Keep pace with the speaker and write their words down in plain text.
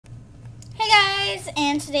guys,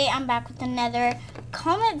 and today I'm back with another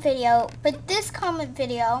comment video, but this comment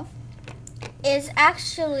video is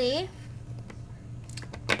actually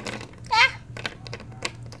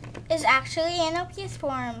an LPS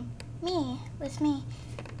form with me,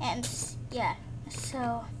 and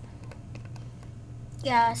so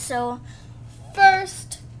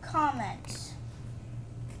first comment.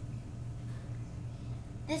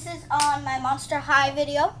 This is on my Monster High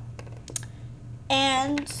video,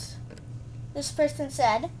 and this person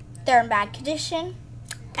said they're in bad condition,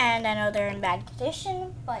 and I know they're in bad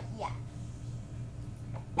condition, but yeah.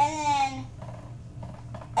 And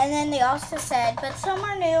then they also said, but some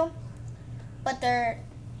are new, but they're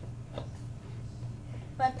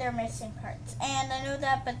missing parts. And I know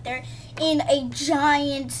that, but they're in a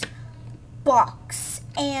giant box.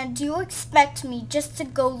 And do you expect me just to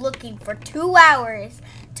go looking for 2 hours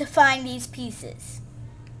to find these pieces?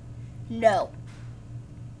 No.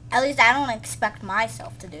 At least I don't expect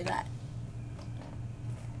myself to do that.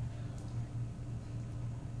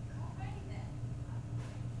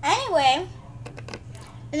 Anyway,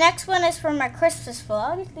 the next one is from my Christmas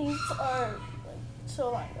vlog. These are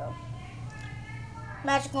so long ago.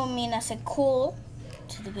 Magical Mina said cool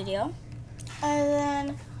to the video. And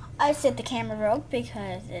then I said the camera broke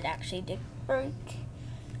because it actually did break.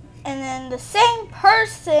 And then the same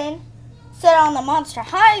person said on the Monster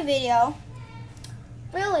High video,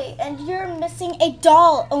 really, and you're missing a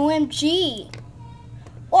doll, OMG.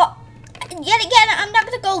 Well, yet again, I'm not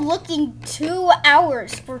going to go looking 2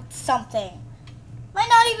 hours for something. Might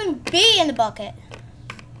not even be in the bucket.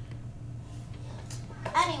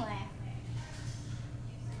 Anyway.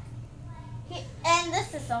 And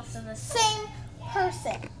this is also the same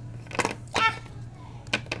person.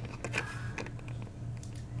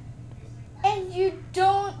 And you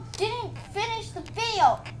didn't finish the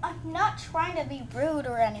video. I'm not trying to be rude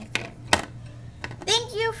or anything.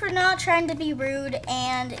 Thank you for not trying to be rude.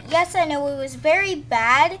 And yes, I know it was very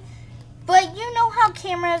bad, but you know how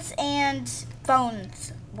cameras and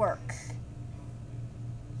phones work.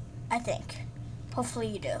 I think. Hopefully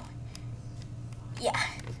you do. Yeah.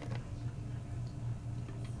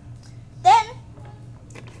 Then,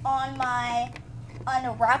 on my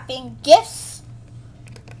unwrapping gifts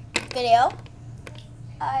video,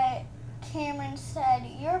 Cameron said,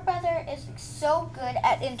 your brother is so good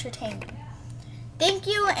at entertaining. Thank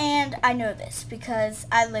you, and I know this because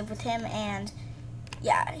I live with him, and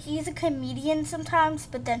yeah, he's a comedian sometimes,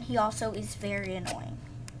 but then he also is very annoying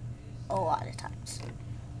a lot of times.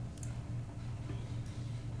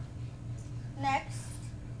 Next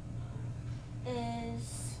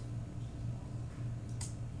is,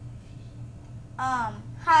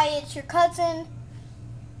 hi, it's your cousin.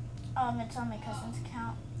 It's on my cousin's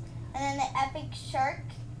account. And then the Epic Shark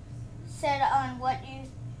said on what you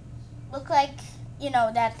look like, you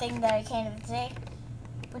know, that thing that I can't even say.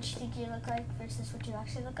 What you think you look like versus what you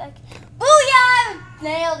actually look like. Booyah!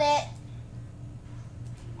 Nailed it.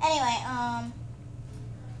 Anyway,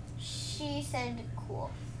 she said cool.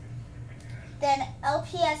 Then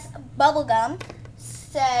LPS Bubblegum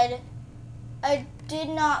said, I did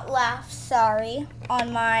not laugh, sorry,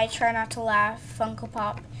 on my Try Not to Laugh Funko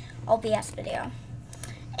Pop LPS video.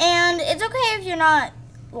 And it's okay if you're not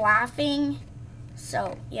laughing,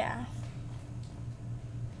 so yeah.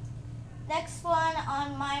 Next one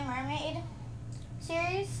on my mermaid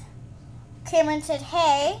series, Cameron said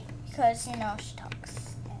hey, because you know she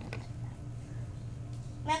talks.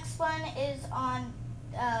 Next one is on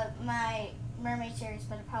my mermaid series,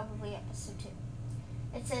 but probably episode 2.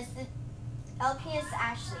 It says the LPS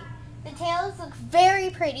Ashley. The tails look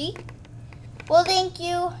very pretty. Well, thank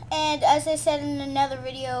you. And as I said in another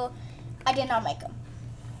video, I did not make them.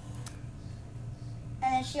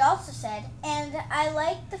 And then she also said, and I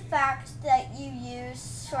like the fact that you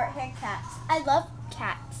use short-haired cats. I love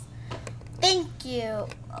cats. Thank you.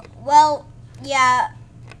 Well, yeah.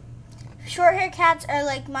 Short-haired cats are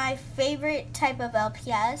like my favorite type of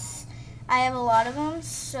LPS. I have a lot of them,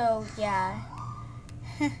 so yeah.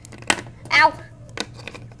 Ow!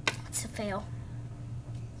 It's a fail.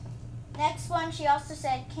 Next one, she also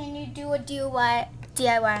said, can you do a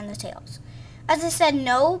DIY on the tails? As I said,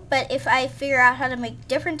 no, but if I figure out how to make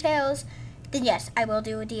different tails, then yes, I will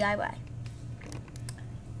do a DIY.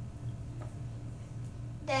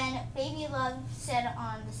 Then Baby Love said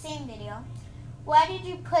on the same video, why did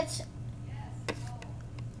you put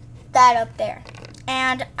that up there?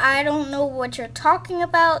 And I don't know what you're talking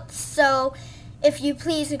about, so if you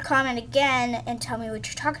please comment again and tell me what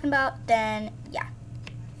you're talking about, then yeah,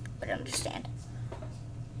 but understand.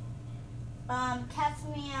 Cat's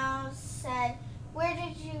Meow said, where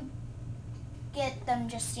did you get them,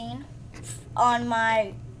 Justine? on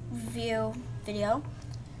my video,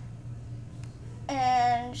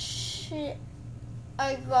 and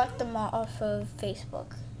I got them off of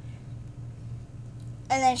Facebook.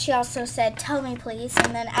 And then she also said, "Tell me, please."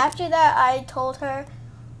 And then after that, I told her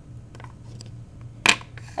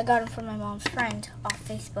I got them from my mom's friend off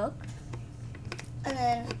Facebook.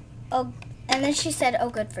 And then she said, "Oh,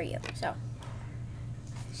 good for you." So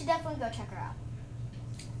she definitely go check her out.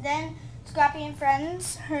 Then Scrappy and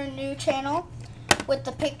Friends, her new channel with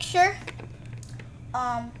the picture,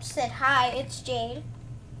 said, "Hi, it's Jade,"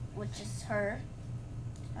 which is her.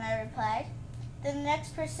 And I replied. Then the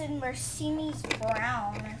next person, Mercedes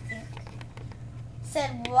Brown, I think,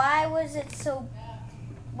 said, why was it so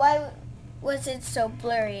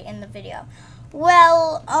blurry in the video?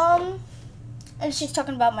 Well, and she's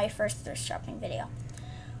talking about my first thrift shopping video.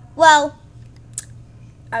 Well,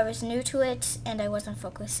 I was new to it and I wasn't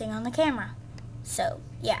focusing on the camera. So,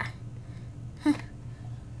 yeah.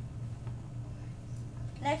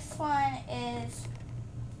 Next one is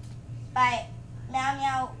by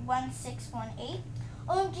Meow1618.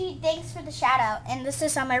 OMG, thanks for the shout out. And this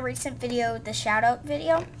is on my recent video, the shout out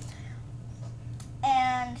video.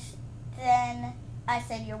 And then I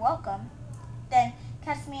said, "You're welcome." Then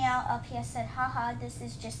Cast Me Out LPS said, "Haha, this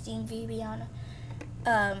is Justine VB on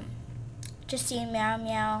Justine Meow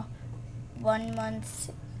Meow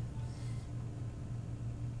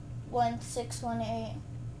 1618.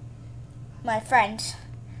 My friend.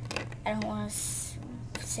 I don't want to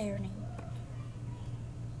say her name.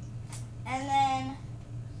 And then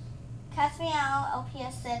Cast Me Out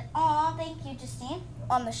LPS said, "Aw, thank you, Justine,"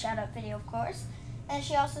 on the shout out video, of course. And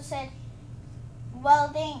she also said, "Well,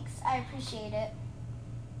 thanks, I appreciate it."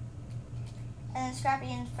 And then Scrappy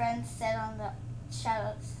and Friends said on the shout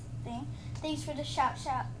outs thing, "Thanks for the shout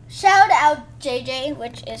out, JJ,"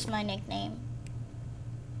 which is my nickname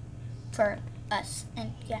for us.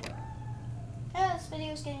 And yeah. Oh, this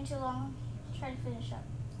video is getting too long. Try to finish up.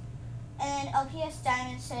 And LPS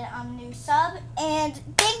Diamond said, "I'm new sub," and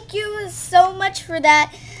thank you so much for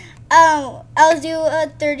that. I'll do a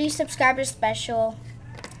 30 subscriber special.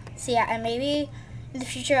 So yeah, and maybe in the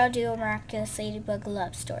future I'll do a Miraculous Ladybug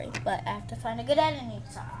love story, but I have to find a good editing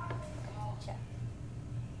song. Sure.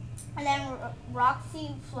 And then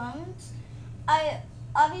Roxy Flums, I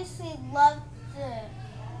obviously love the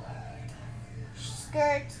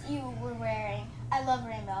skirt you were wearing. I love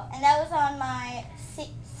rainbow, and that was on my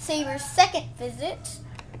Saber's second visit.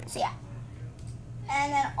 So yeah.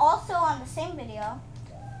 And then also on the same video,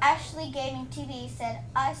 Ashley Gaming TV said,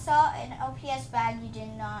 "I saw an LPS bag, you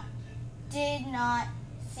did not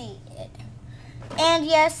see it." And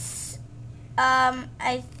yes,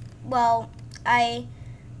 I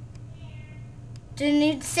didn't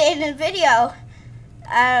need to say it in the video.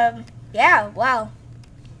 Yeah, wow,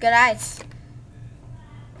 good eyes.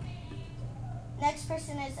 Next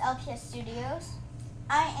person is LPS Studios.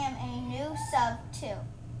 I am a new sub too.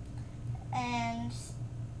 And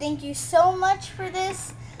thank you so much for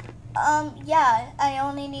this. Yeah, I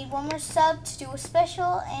only need one more sub to do a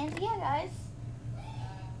special, and yeah, guys.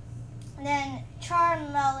 And then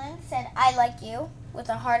Charmelon said, "I like you," with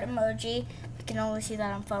a heart emoji. We can only see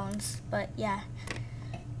that on phones, but yeah.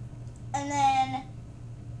 And then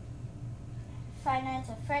Five Nights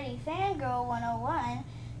at Freddy Fangirl 101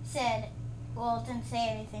 said, well, it didn't say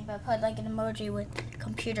anything, but put like an emoji with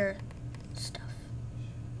computer stuff.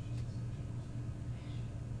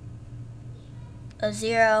 A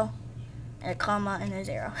 0, and a comma, and a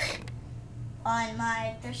 0. On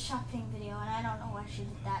my thrift shopping video, and I don't know why she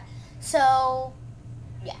did that. So,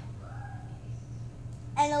 yeah.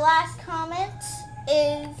 And the last comment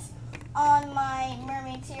is on my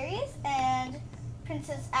mermaid series, and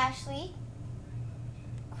Princess Ashley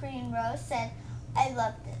Queen Rose said, "I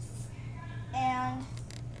love this." And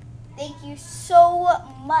thank you so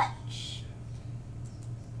much.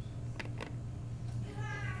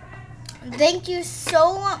 Thank you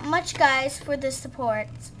so much, guys, for the support.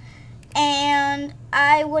 And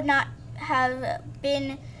I would not have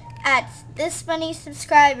been at this many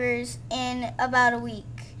subscribers in about a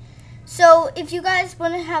week. So if you guys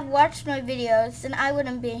wouldn't have watched my videos, then I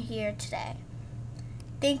wouldn't be here today.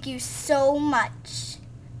 Thank you so much.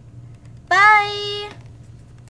 Bye.